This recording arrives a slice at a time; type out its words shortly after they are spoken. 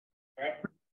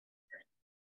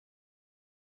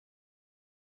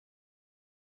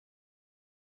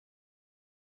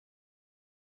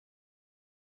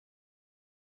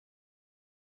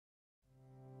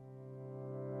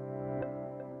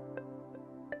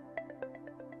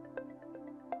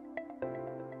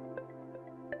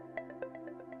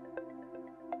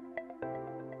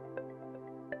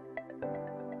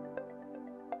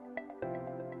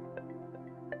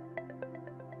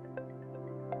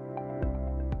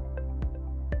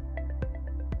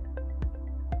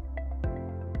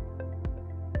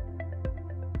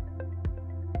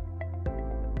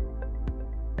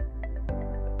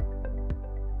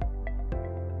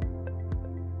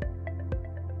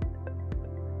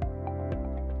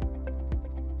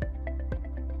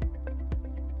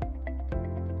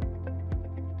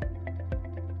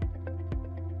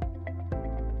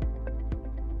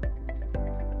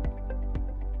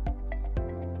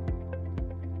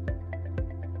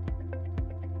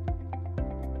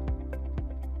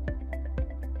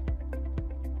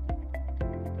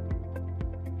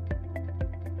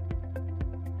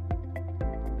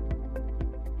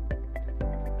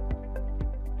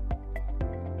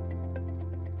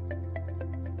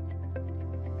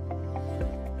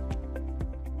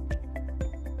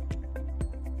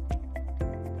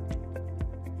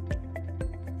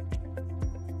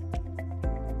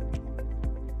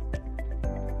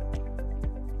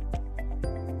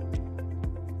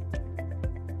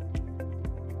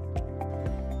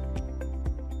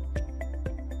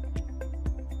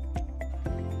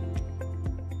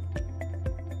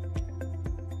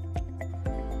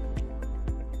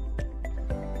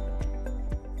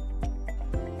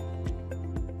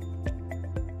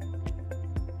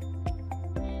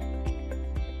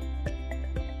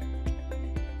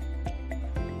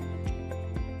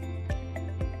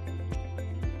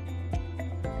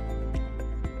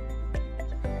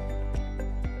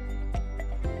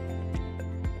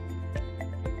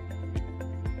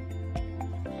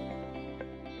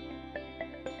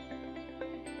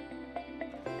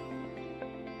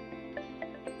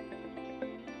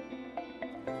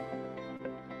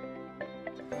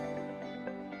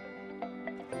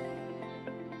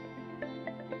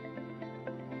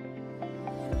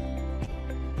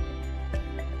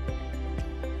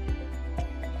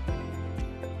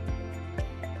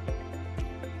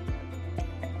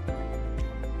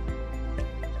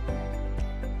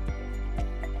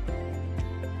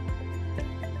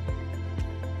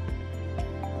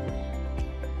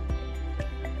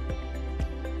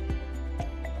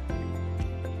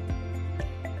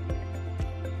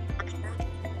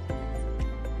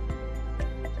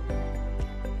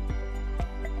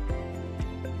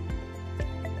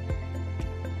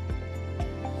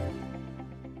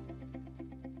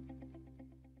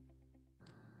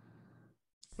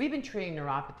We've been treating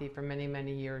neuropathy for many,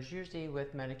 many years, usually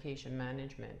with medication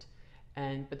management.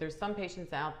 But there's some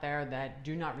patients out there that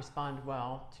do not respond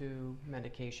well to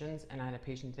medications, and I had a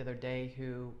patient the other day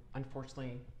who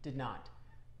unfortunately did not.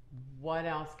 What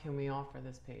else can we offer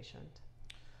this patient?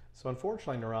 So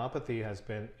unfortunately, neuropathy has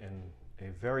been in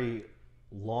a very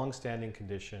long-standing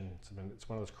condition. It's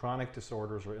one of those chronic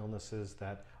disorders or illnesses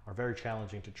that are very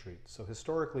challenging to treat. So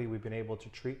historically, we've been able to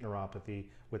treat neuropathy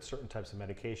with certain types of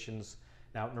medications.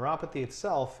 Now, neuropathy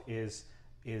itself is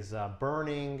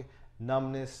burning,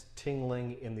 numbness,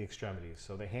 tingling in the extremities.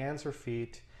 So the hands or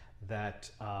feet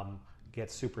that get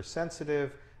super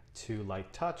sensitive to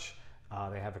light touch.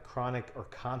 They have a chronic or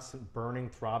constant burning,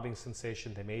 throbbing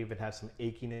sensation. They may even have some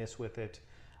achiness with it.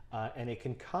 And it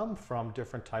can come from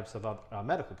different types of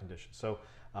medical conditions. So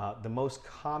the most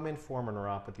common form of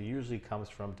neuropathy usually comes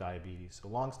from diabetes. So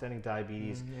long-standing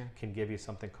diabetes can give you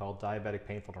something called diabetic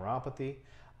painful neuropathy.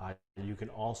 You can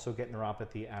also get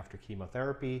neuropathy after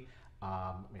chemotherapy,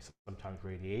 sometimes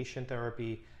radiation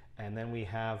therapy. And then we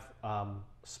have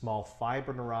small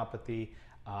fiber neuropathy.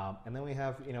 And then we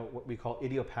have, what we call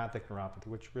idiopathic neuropathy,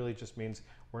 which really just means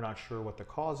we're not sure what the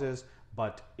cause is,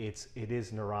 but it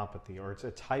is neuropathy, or it's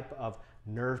a type of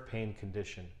nerve pain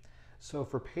condition. So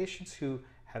for patients who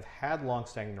have had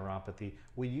long-standing neuropathy,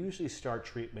 we usually start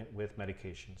treatment with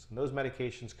medications. And those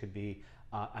medications could be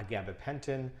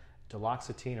gabapentin,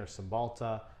 duloxetine or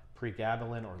Cymbalta,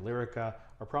 pregabalin or Lyrica,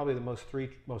 are probably the three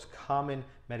most common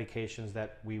medications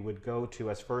that we would go to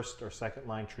as first or second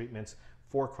line treatments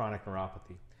for chronic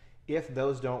neuropathy. If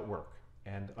those don't work,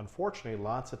 and unfortunately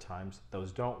lots of times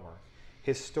those don't work,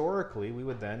 historically we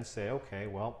would then say, okay,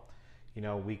 well,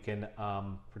 we can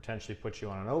potentially put you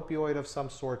on an opioid of some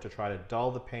sort to try to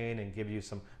dull the pain and give you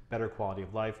some better quality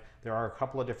of life. There are a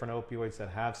couple of different opioids that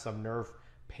have some nerve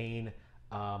pain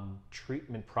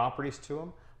treatment properties to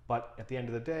them, But at the end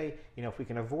of the day, if we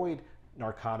can avoid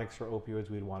narcotics or opioids,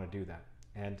 we'd want to do that.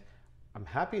 And I'm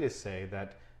happy to say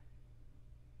that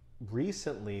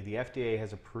recently the FDA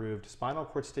has approved spinal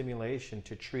cord stimulation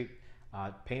to treat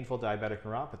painful diabetic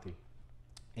neuropathy.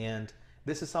 And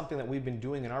this is something that we've been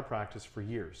doing in our practice for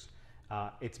years.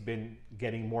 It's been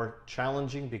getting more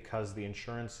challenging because the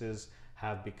insurances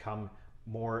have become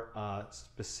more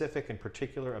specific and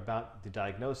particular about the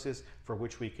diagnosis for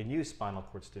which we can use spinal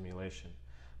cord stimulation.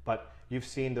 But you've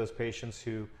seen those patients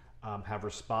who have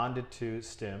responded to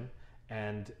STIM,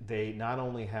 and they not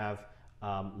only have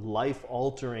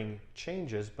life-altering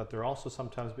changes, but they're also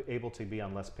sometimes able to be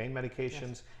on less pain medications,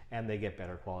 yes, and they get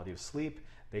better quality of sleep.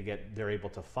 They're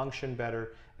able to function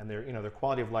better, and their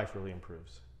quality of life really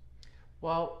improves.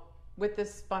 Well, with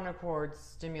this spinal cord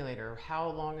stimulator, how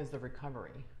long is the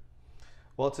recovery?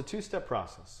 Well, it's a two-step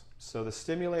process. So the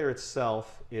stimulator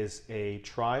itself is a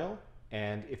trial,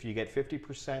 and if you get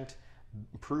 50%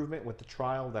 improvement with the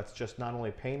trial, that's just not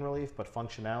only pain relief but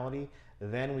functionality,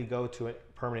 then we go to a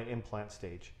permanent implant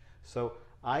stage. So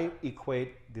I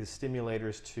equate the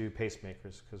stimulators to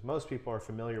pacemakers because most people are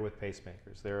familiar with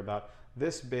pacemakers. They're about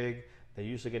this big, they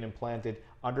usually get implanted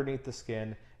underneath the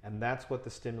skin, and that's what the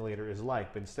stimulator is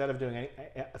like. But instead of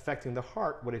affecting the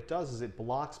heart, what it does is it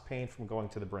blocks pain from going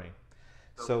to the brain.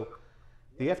 So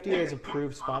the FDA has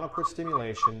approved spinal cord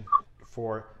stimulation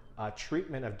for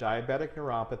treatment of diabetic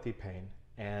neuropathy pain,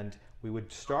 and we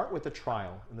would start with a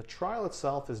trial. And the trial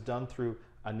itself is done through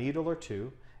a needle or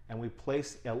two, and we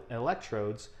place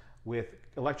electrodes with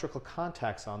electrical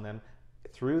contacts on them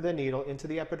through the needle into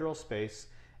the epidural space,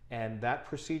 and that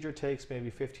procedure takes maybe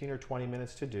 15 or 20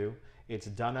 minutes to do. It's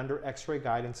done under x-ray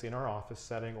guidance in our office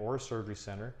setting or a surgery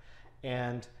center,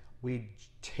 and we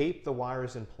tape the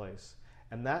wires in place.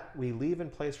 And that we leave in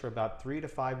place for about 3 to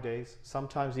 5 days,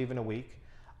 sometimes even a week,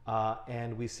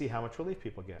 and we see how much relief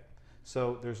people get.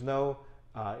 So there's no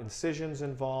incisions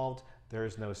involved,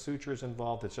 there's no sutures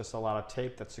involved, it's just a lot of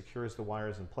tape that secures the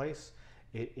wires in place.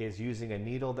 It is using a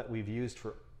needle that we've used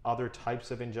for other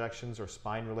types of injections or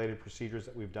spine-related procedures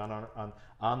that we've done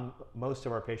on most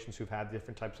of our patients who've had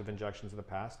different types of injections in the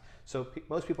past. So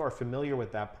most people are familiar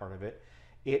with that part of it.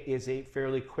 It is a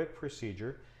fairly quick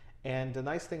procedure, and the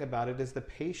nice thing about it is the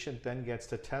patient then gets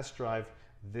to test drive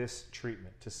this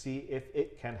treatment to see if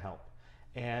it can help.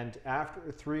 And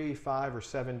after 3, 5, or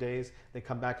 7 days, they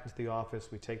come back into the office,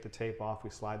 we take the tape off,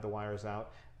 we slide the wires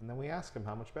out, and then we ask them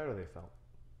how much better they felt.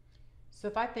 So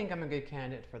if I think I'm a good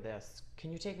candidate for this,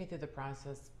 can you take me through the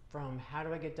process from how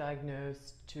do I get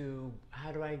diagnosed to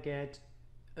how do I get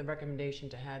a recommendation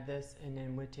to have this, and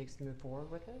then what it takes to move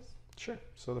forward with this? Sure.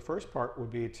 So the first part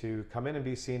would be to come in and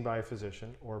be seen by a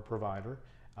physician or a provider,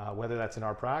 whether that's in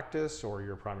our practice or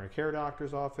your primary care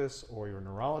doctor's office or your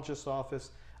neurologist's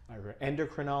office or your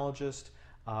endocrinologist.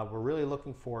 We're really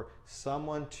looking for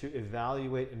someone to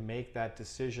evaluate and make that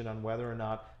decision on whether or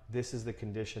not this is the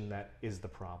condition that is the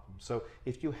problem. So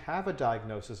if you have a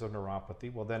diagnosis of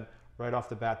neuropathy, well then right off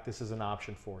the bat, this is an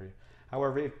option for you.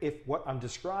 However, if what I'm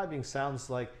describing sounds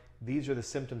like these are the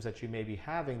symptoms that you may be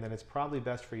having, then it's probably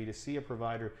best for you to see a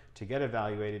provider to get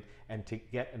evaluated and to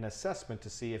get an assessment to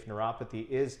see if neuropathy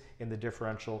is in the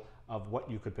differential of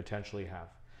what you could potentially have.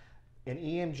 An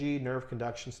EMG nerve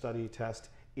conduction study test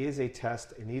is a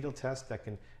test, a needle test that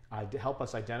can help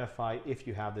us identify if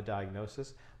you have the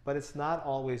diagnosis, but it's not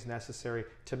always necessary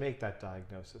to make that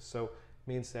diagnosis. So it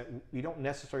means that we don't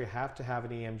necessarily have to have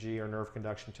an EMG or nerve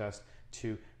conduction test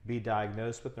to be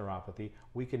diagnosed with neuropathy.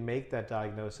 We can make that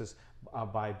diagnosis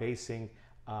by basing,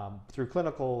 through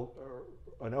clinical,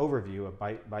 an overview,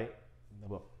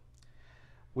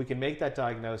 we can make that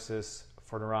diagnosis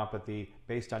for neuropathy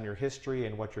based on your history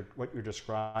and what you're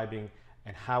describing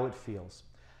and how it feels.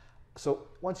 So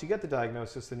once you get the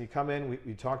diagnosis, then you come in,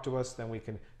 you talk to us, then we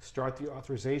can start the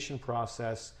authorization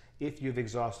process if you've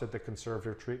exhausted the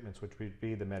conservative treatments, which would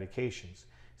be the medications.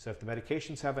 So if the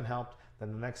medications haven't helped,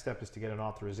 then the next step is to get an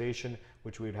authorization,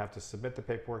 which we'd have to submit the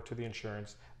paperwork to the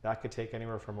insurance. That could take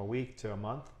anywhere from a week to a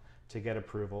month to get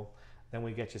approval. Then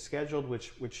we get you scheduled,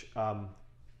 which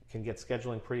can get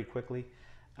scheduling pretty quickly.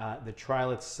 The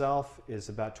trial itself is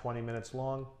about 20 minutes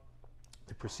long.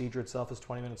 The procedure itself is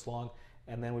 20 minutes long.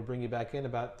 And then we bring you back in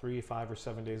about 3, 5, or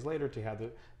 7 days later to have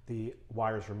the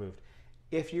wires removed.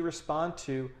 If you respond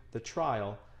to the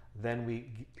trial, then we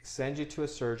send you to a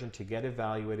surgeon to get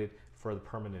evaluated for the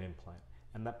permanent implant.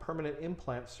 And that permanent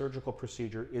implant surgical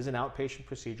procedure is an outpatient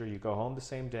procedure. You go home the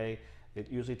same day. It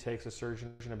usually takes a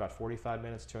surgeon about 45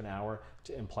 minutes to an hour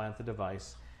to implant the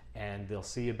device. And they'll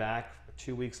see you back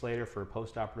 2 weeks later for a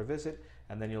post-operative visit,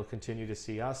 and then you'll continue to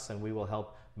see us, and we will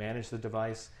help manage the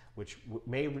device. which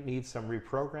may need some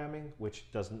reprogramming,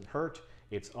 which doesn't hurt.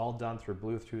 It's all done through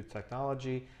Bluetooth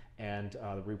technology, and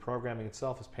the reprogramming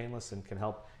itself is painless and can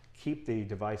help keep the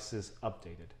devices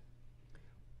updated.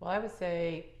 Well, I would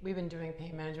say we've been doing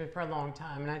pain management for a long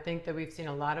time, and I think that we've seen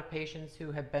a lot of patients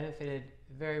who have benefited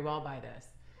very well by this.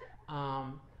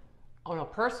 On a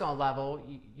personal level,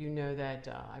 you know that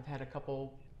I've had a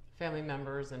couple family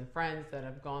members and friends that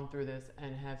have gone through this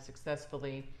and have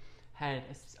successfully had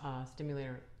a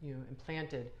stimulator,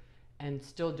 implanted and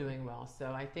still doing well.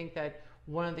 So I think that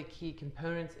one of the key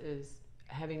components is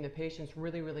having the patients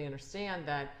really, really understand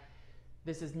that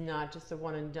this is not just a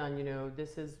one and done.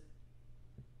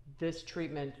 This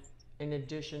treatment in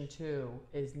addition to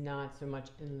is not so much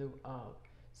in lieu of.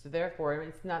 So therefore,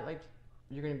 it's not like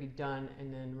you're going to be done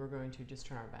and then we're going to just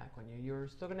turn our back on you. You're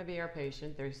still going to be our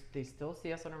patient. They still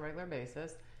see us on a regular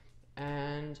basis.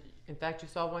 And in fact, you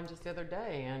saw one just the other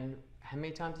day. And how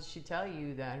many times did she tell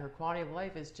you that her quality of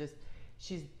life is just,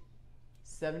 she's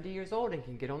 70 years old and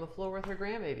can get on the floor with her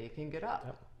grandbaby, can get up.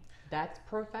 Yep. That's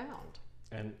profound.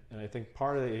 And I think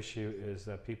part of the issue is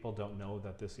that people don't know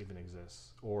that this even exists,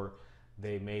 or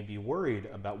they may be worried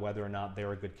about whether or not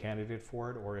they're a good candidate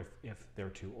for it, or if they're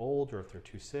too old, or if they're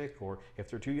too sick, or if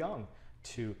they're too young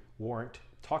to warrant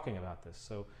talking about this.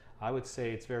 So I would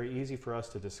say it's very easy for us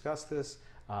to discuss this.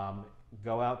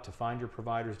 Go out to find your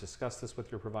providers, discuss this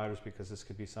with your providers, because this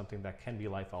could be something that can be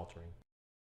life-altering.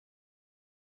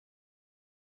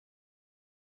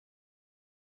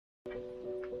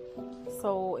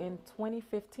 So in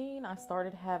 2015, I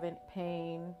started having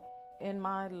pain in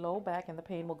my low back, and the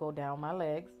pain will go down my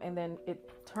legs. And then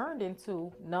it turned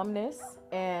into numbness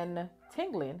and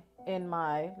tingling in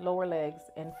my lower legs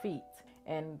and feet.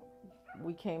 And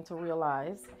we came to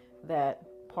realize that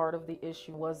part of the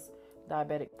issue was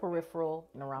diabetic peripheral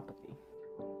neuropathy.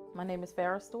 My name is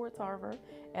Farrah Stewart Tarver,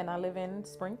 and I live in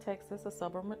Spring, Texas, a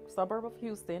suburb of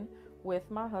Houston,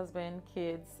 with my husband,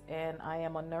 kids, and I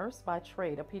am a nurse by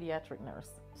trade, a pediatric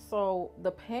nurse. So the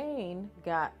pain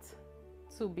got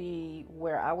to be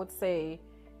where I would say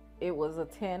it was a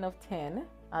 10 of 10.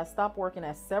 I stopped working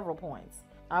at several points.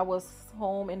 I was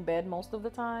home in bed most of the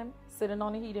time, sitting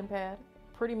on a heating pad,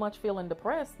 pretty much feeling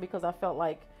depressed because I felt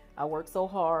like I worked so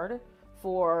hard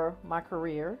for my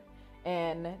career,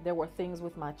 and there were things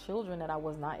with my children that I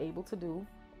was not able to do.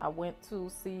 I went to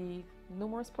see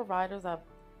numerous providers. I've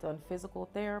done physical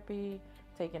therapy,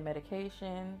 taken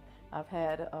medication. I've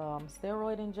had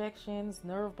steroid injections,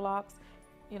 nerve blocks.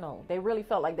 They really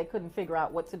felt like they couldn't figure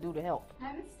out what to do to help.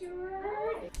 Hi, Ms.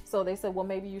 Stewart. So they said, well,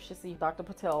 maybe you should see Dr.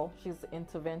 Patel. She's an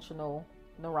interventional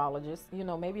neurologist.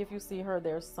 Maybe if you see her,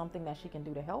 there's something that she can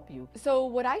do to help you. So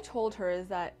what I told her is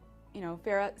that,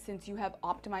 Farrah, since you have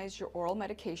optimized your oral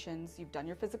medications, you've done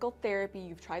your physical therapy,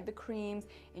 you've tried the creams,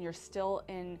 and you're still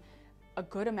in a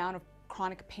good amount of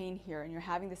chronic pain here, and you're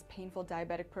having this painful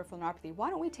diabetic peripheral neuropathy, why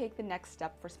don't we take the next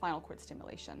step for spinal cord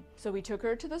stimulation? So we took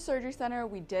her to the surgery center.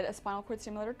 We did a spinal cord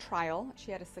stimulator trial.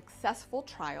 She had a successful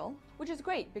trial, which is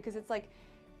great because it's like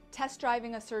test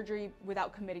driving a surgery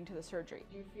without committing to the surgery.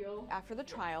 Do you feel? After the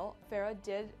trial, Farrah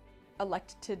did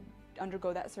elect to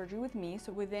undergo that surgery with me.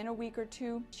 So within a week or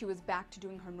two, she was back to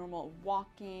doing her normal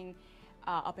walking,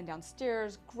 up and down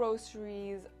stairs,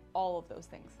 groceries, all of those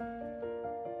things.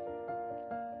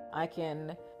 I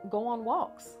can go on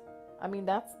walks. I mean,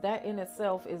 that in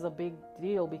itself is a big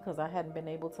deal because I hadn't been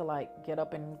able to get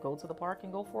up and go to the park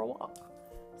and go for a walk.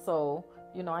 So,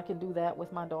 I can do that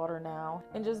with my daughter now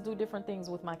and just do different things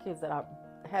with my kids that I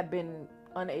had been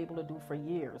unable to do for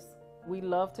years. We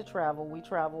love to travel. We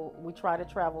try to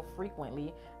travel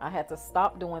frequently. I had to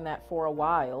stop doing that for a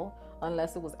while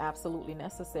unless it was absolutely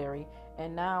necessary.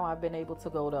 And now I've been able to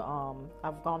go to,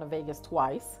 I've gone to Vegas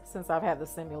twice since I've had the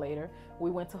simulator. We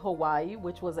went to Hawaii,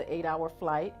 which was an 8-hour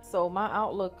flight. So my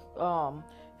outlook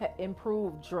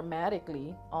improved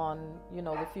dramatically on,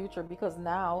 the future, because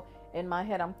now in my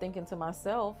head, I'm thinking to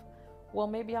myself, well,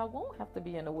 maybe I won't have to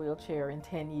be in a wheelchair in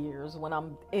 10 years when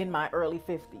I'm in my early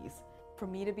 50s. For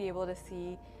me to be able to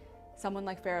see someone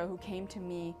like Farrah, who came to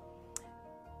me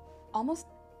almost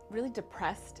really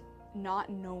depressed, not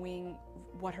knowing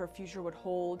what her future would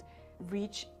hold,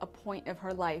 reach a point of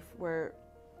her life where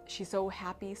she's so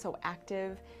happy, so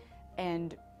active,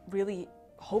 and really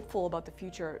hopeful about the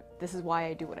future. This is why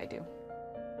I do what I do.